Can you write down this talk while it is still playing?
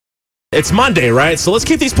It's Monday, right? So let's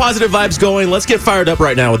keep these positive vibes going. Let's get fired up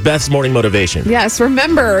right now with Beth's morning motivation. Yes,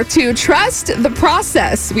 remember to trust the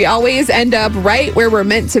process. We always end up right where we're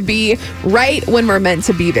meant to be, right when we're meant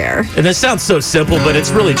to be there. And this sounds so simple, but it's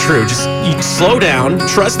really true. Just you slow down,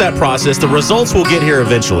 trust that process. The results will get here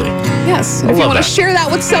eventually. Yes. If you want to share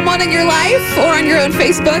that with someone in your life or on your own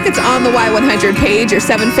Facebook, it's on the Y100 page. Your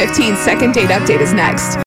 7:15 second date update is next.